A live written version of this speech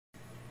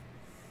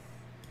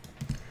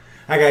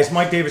Hi guys,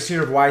 Mike Davis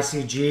here of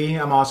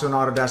YCG. I'm also an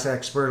Autodesk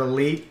Expert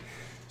Elite.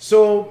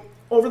 So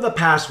over the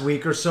past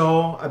week or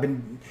so, I've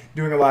been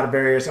doing a lot of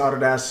various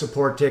Autodesk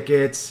support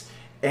tickets,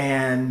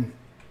 and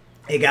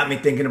it got me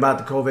thinking about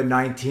the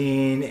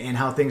COVID-19 and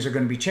how things are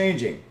going to be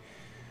changing.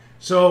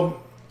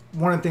 So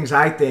one of the things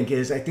I think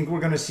we're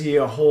going to see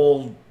a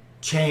whole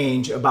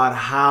change about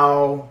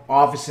how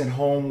office and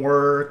home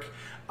work.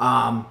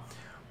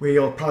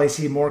 We'll probably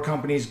see more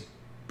companies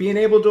being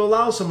able to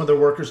allow some of their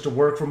workers to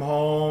work from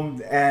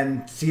home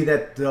and see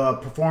that the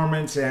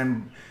performance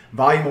and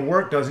volume of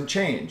work doesn't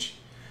change.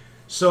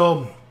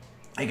 So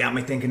it got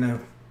me thinking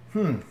of,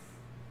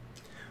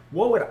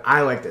 what would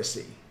I like to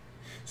see?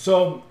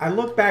 So I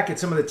look back at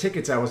some of the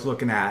tickets I was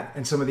looking at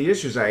and some of the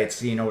issues I had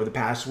seen over the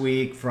past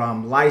week,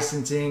 from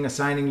licensing,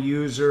 assigning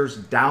users,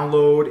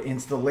 download,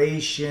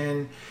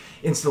 installation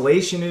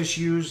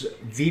issues,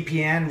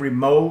 VPN,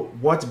 remote.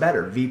 What's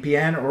better,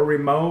 VPN or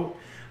remote?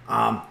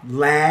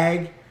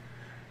 Lag,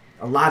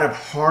 a lot of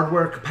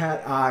hardware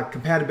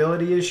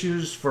compatibility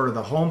issues for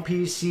the home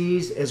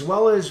PCs, as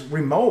well as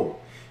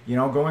remote. You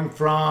know, going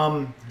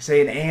from,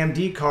 say, an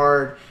AMD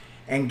card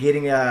and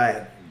getting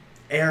a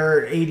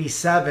error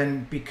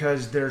 87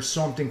 because there's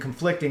something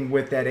conflicting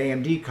with that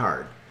AMD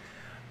card.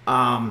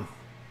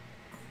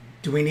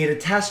 Do we need a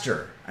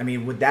tester? I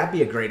mean, would that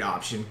be a great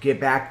option? Get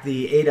back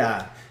the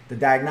ADA, the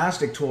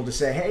diagnostic tool, to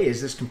say, hey,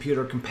 is this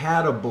computer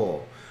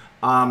compatible?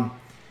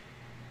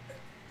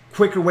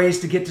 Quicker ways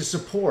to get to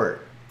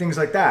support, things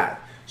like that.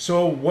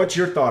 So what's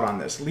your thought on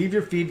this? Leave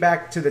your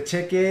feedback to the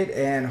ticket,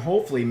 and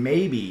hopefully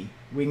maybe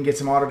we can get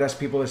some Autodesk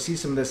people to see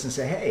some of this and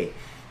say, hey,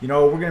 you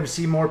know, we're going to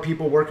see more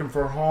people working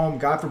from home.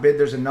 God forbid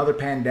there's another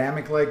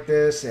pandemic like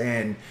this,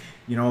 and,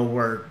 you know,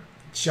 we're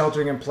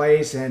sheltering in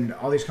place and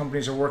all these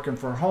companies are working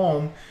from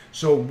home.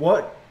 So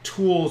what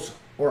tools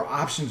or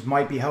options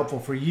might be helpful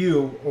for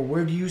you, or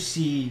where do you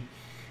see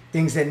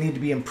things that need to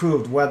be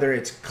improved, whether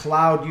it's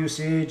cloud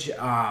usage,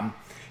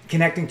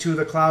 connecting to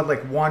the cloud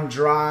like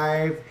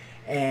OneDrive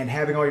and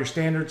having all your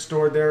standards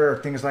stored there, or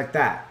things like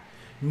that.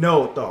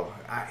 Note though,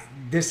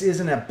 this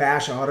isn't a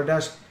bash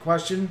Autodesk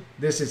question.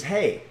 This is,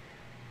 hey,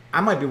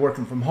 I might be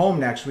working from home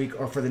next week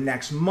or for the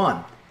next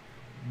month.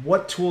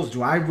 What tools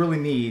do I really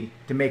need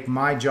to make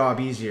my job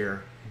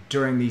easier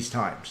during these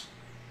times?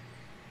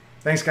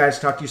 Thanks guys,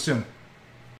 talk to you soon.